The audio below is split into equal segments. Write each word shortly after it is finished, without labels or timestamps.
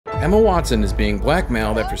Emma Watson is being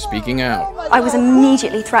blackmailed after speaking out. I was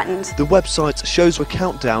immediately threatened. The website shows a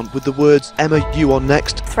countdown with the words, "Emma, you are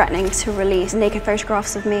next." Threatening to release naked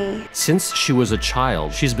photographs of me. Since she was a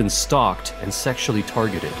child, she's been stalked and sexually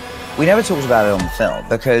targeted. We never talked about it on the film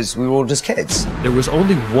because we were all just kids. There was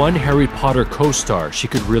only one Harry Potter co-star she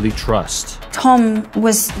could really trust. Tom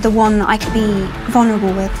was the one that I could be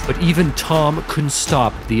vulnerable with. But even Tom couldn't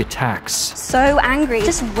stop the attacks. So angry,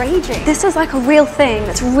 just raging. This is like a real thing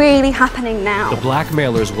that's really happening now. The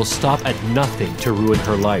blackmailers will stop at nothing to ruin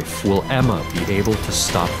her life. Will Emma be able to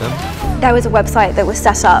stop them? There was a website that was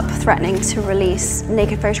set up threatening to release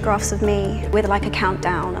naked photographs of me with like a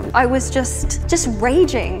countdown. I was just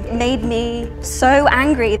raging. It made me so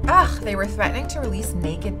angry. They were threatening to release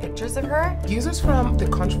naked pictures of her? Users from the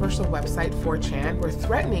controversial website 4chan were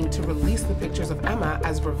threatening to release the pictures of Emma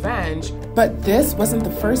as revenge. But this wasn't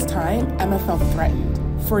the first time Emma felt threatened.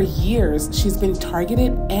 For years, she's been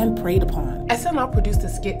targeted and preyed upon. SNL produced a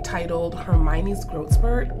skit titled Hermione's Growth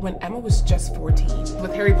Spurt when Emma was just 14.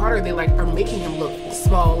 With Harry Potter, they are making him look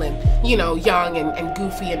small and, young and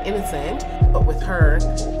goofy and innocent. But with her,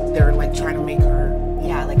 they're trying to make her,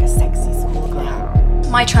 like a sexy schoolgirl. Yeah.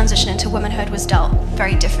 My transition into womanhood was dealt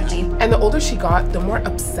very differently. And the older she got, the more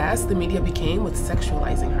obsessed the media became with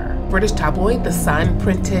sexualizing her. British tabloid The Sun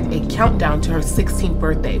printed a countdown to her 16th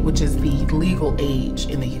birthday, which is the legal age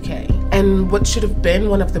in the UK. And what should have been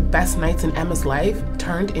one of the best nights in Emma's life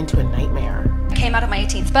turned into a nightmare. I came out of my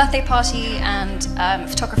 18th birthday party and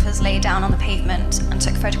photographers lay down on the pavement and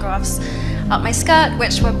took photographs up my skirt,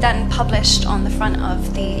 which were then published on the front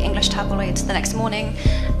of the English tabloids the next morning.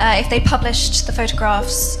 If they published the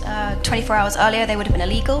photographs 24 hours earlier, they would have been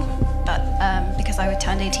illegal, but because I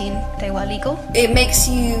turned 18, they were legal. It makes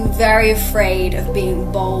you very afraid of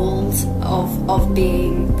being bold, of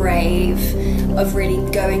being brave, of really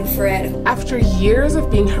going for it. After years of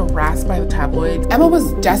being harassed by the tabloids, Emma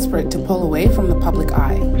was desperate to pull away from the public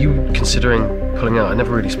eye. You considering pulling out? I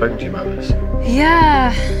never really spoken to you about this.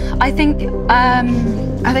 Yeah, I think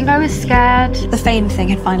I was scared. The fame thing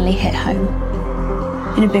had finally hit home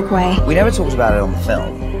in a big way. We never talked about it on the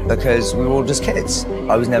film because we were all just kids.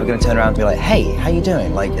 I was never going to turn around and be like, "Hey, how you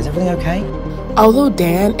doing? Is everything okay?" Although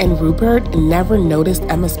Dan and Rupert never noticed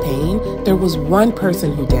Emma's pain, there was one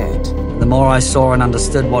person who did. The more I saw and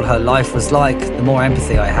understood what her life was like, the more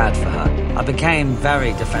empathy I had for her. I became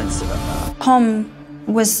very defensive of her. Tom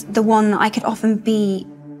was the one that I could often be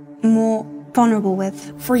more vulnerable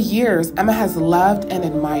with. For years, Emma has loved and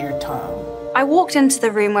admired Tom. I walked into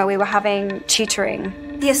the room where we were having tutoring.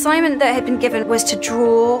 The assignment that had been given was to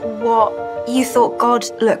draw what you thought God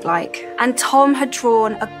looked like. And Tom had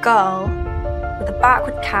drawn a girl with a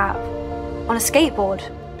backward cap on a skateboard.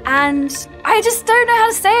 And I just don't know how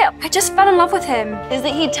to say it. I just fell in love with him. Is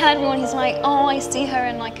that he turned me on, he's like, oh, I see her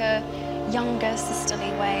in a younger,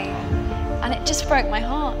 sisterly way. And it just broke my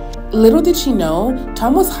heart. Little did she know,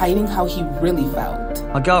 Tom was hiding how he really felt.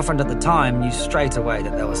 My girlfriend at the time knew straight away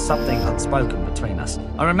that there was something unspoken between us.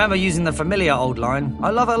 I remember using the familiar old line, "I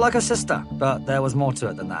love her like a sister," but there was more to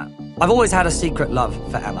it than that. I've always had a secret love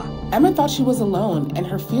for Emma. Emma thought she was alone, and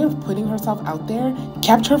her fear of putting herself out there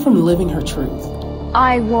kept her from living her truth.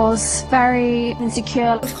 I was very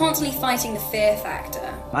insecure. I was constantly fighting the fear factor.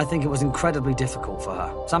 I think it was incredibly difficult for her.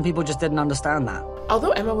 Some people just didn't understand that.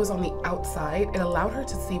 Although Emma was on the outside, it allowed her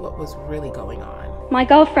to see what was really going on. My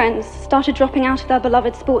girlfriends started dropping out of their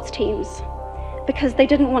beloved sports teams because they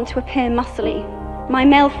didn't want to appear muscly. My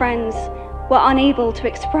male friends were unable to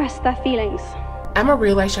express their feelings. Emma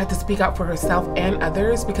realized she had to speak out for herself and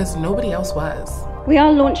others because nobody else was. We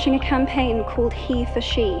are launching a campaign called He for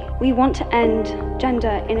She. We want to end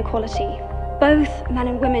gender inequality. Both men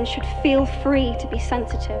and women should feel free to be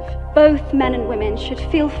sensitive. Both men and women should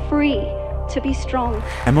feel free to be strong.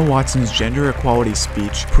 Emma Watson's gender equality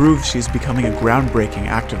speech proves she's becoming a groundbreaking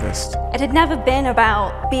activist. It had never been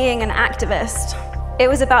about being an activist. It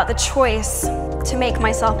was about the choice to make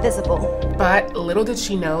myself visible. But little did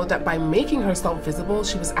she know that by making herself visible,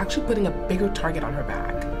 she was actually putting a bigger target on her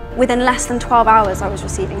back. Within less than 12 hours, I was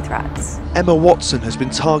receiving threats. Emma Watson has been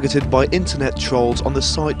targeted by internet trolls on the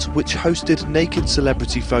site which hosted naked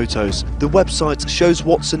celebrity photos. The website shows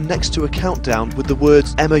Watson next to a countdown with the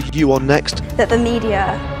words, "Emma, you are next." That the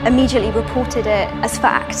media immediately reported it as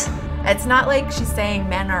fact. It's not like she's saying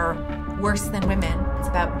men are worse than women. It's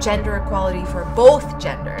about gender equality for both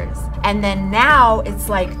genders. And then now it's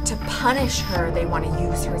like to punish her, they want to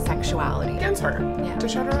use her sexuality against her, to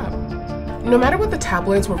shut her up. No matter what the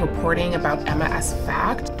tabloids were reporting about Emma as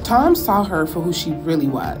fact, Tom saw her for who she really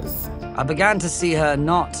was. I began to see her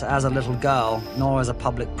not as a little girl, nor as a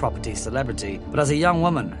public property celebrity, but as a young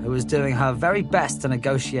woman who was doing her very best to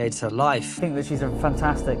negotiate her life. I think that she's a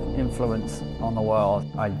fantastic influence on the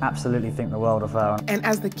world. I absolutely think the world of her. And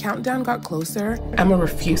as the countdown got closer, Emma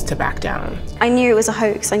refused to back down. I knew it was a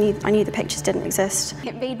hoax. I knew the pictures didn't exist.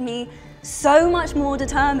 It made me so much more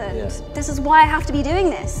determined. Yeah. This is why I have to be doing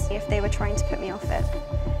this. If they were trying to put me off it,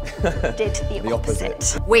 did the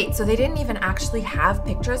opposite. Wait, so they didn't even actually have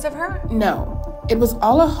pictures of her? No. It was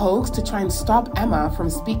all a hoax to try and stop Emma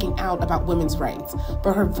from speaking out about women's rights,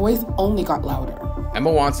 but her voice only got louder.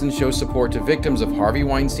 Emma Watson shows support to victims of Harvey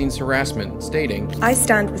Weinstein's harassment, stating, I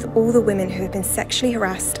stand with all the women who have been sexually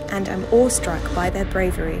harassed and am awestruck by their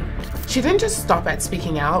bravery. She didn't just stop at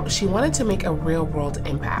speaking out, she wanted to make a real-world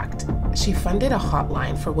impact. She funded a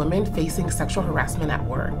hotline for women facing sexual harassment at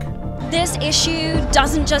work. This issue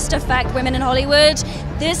doesn't just affect women in Hollywood.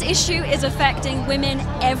 This issue is affecting women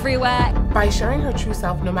everywhere. By sharing her true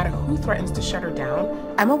self, no matter who threatens to shut her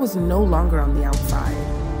down, Emma was no longer on the outside.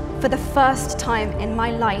 For the first time in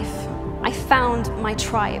my life, I found my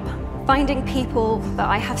tribe. Finding people that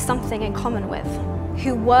I have something in common with,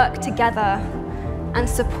 who work together and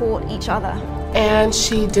support each other. And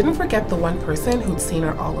she didn't forget the one person who'd seen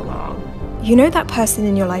her all along. You know that person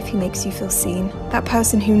in your life who makes you feel seen? That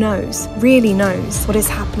person who knows, really knows, what is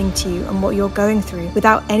happening to you and what you're going through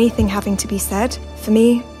without anything having to be said? For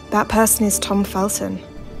me, that person is Tom Felton.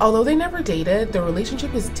 Although they never dated, their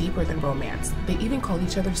relationship is deeper than romance. They even call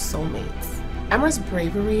each other soulmates. Emma's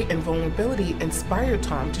bravery and vulnerability inspired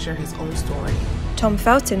Tom to share his own story. Tom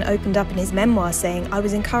Felton opened up in his memoir saying, I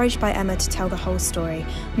was encouraged by Emma to tell the whole story,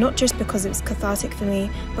 not just because it was cathartic for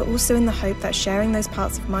me, but also in the hope that sharing those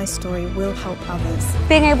parts of my story will help others.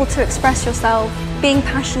 Being able to express yourself, being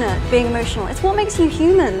passionate, being emotional, it's what makes you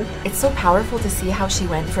human. It's so powerful to see how she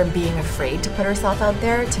went from being afraid to put herself out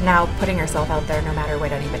there to now putting herself out there no matter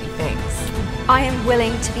what anybody thinks. I am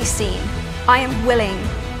willing to be seen. I am willing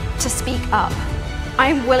to speak up. I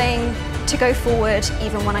am willing to go forward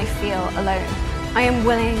even when I feel alone. I am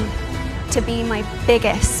willing to be my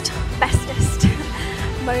biggest, bestest,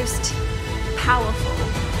 most powerful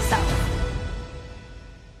self.